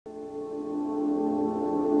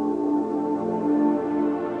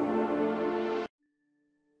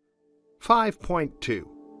5.2.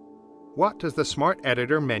 What does the Smart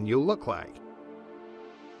Editor menu look like?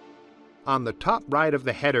 On the top right of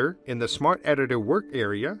the header in the Smart Editor work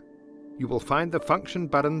area, you will find the function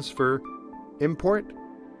buttons for Import,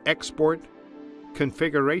 Export,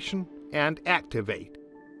 Configuration, and Activate.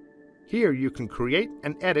 Here you can create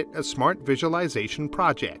and edit a smart visualization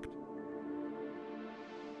project.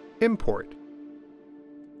 Import.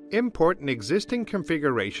 Import an existing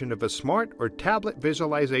configuration of a smart or tablet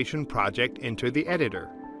visualization project into the editor.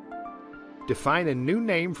 Define a new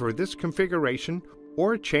name for this configuration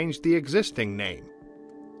or change the existing name.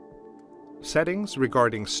 Settings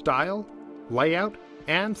regarding style, layout,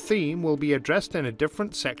 and theme will be addressed in a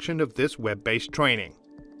different section of this web-based training.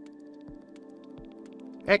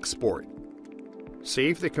 Export.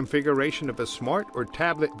 Save the configuration of a smart or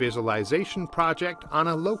tablet visualization project on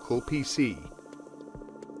a local PC.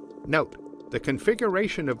 Note, the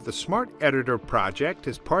configuration of the Smart Editor project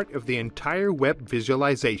is part of the entire web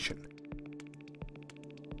visualization.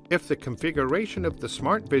 If the configuration of the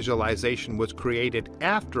smart visualization was created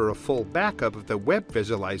after a full backup of the web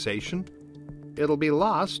visualization, it'll be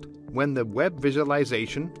lost when the web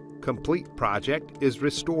visualization complete project is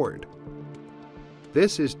restored.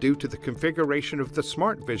 This is due to the configuration of the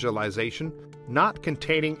smart visualization not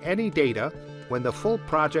containing any data when the full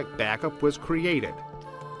project backup was created.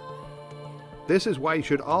 This is why you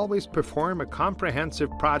should always perform a comprehensive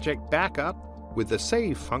project backup with the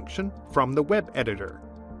Save function from the web editor.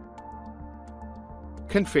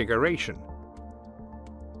 Configuration.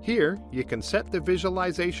 Here you can set the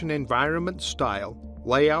visualization environment style,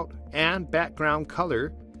 layout, and background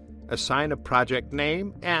color, assign a project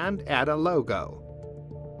name, and add a logo.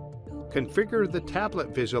 Configure the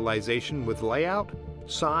tablet visualization with layout,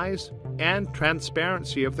 size, and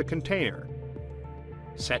transparency of the container.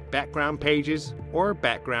 Set background pages or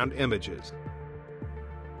background images.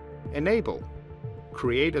 Enable.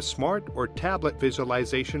 Create a smart or tablet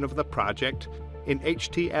visualization of the project in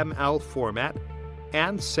HTML format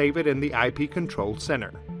and save it in the IP Control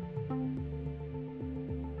Center.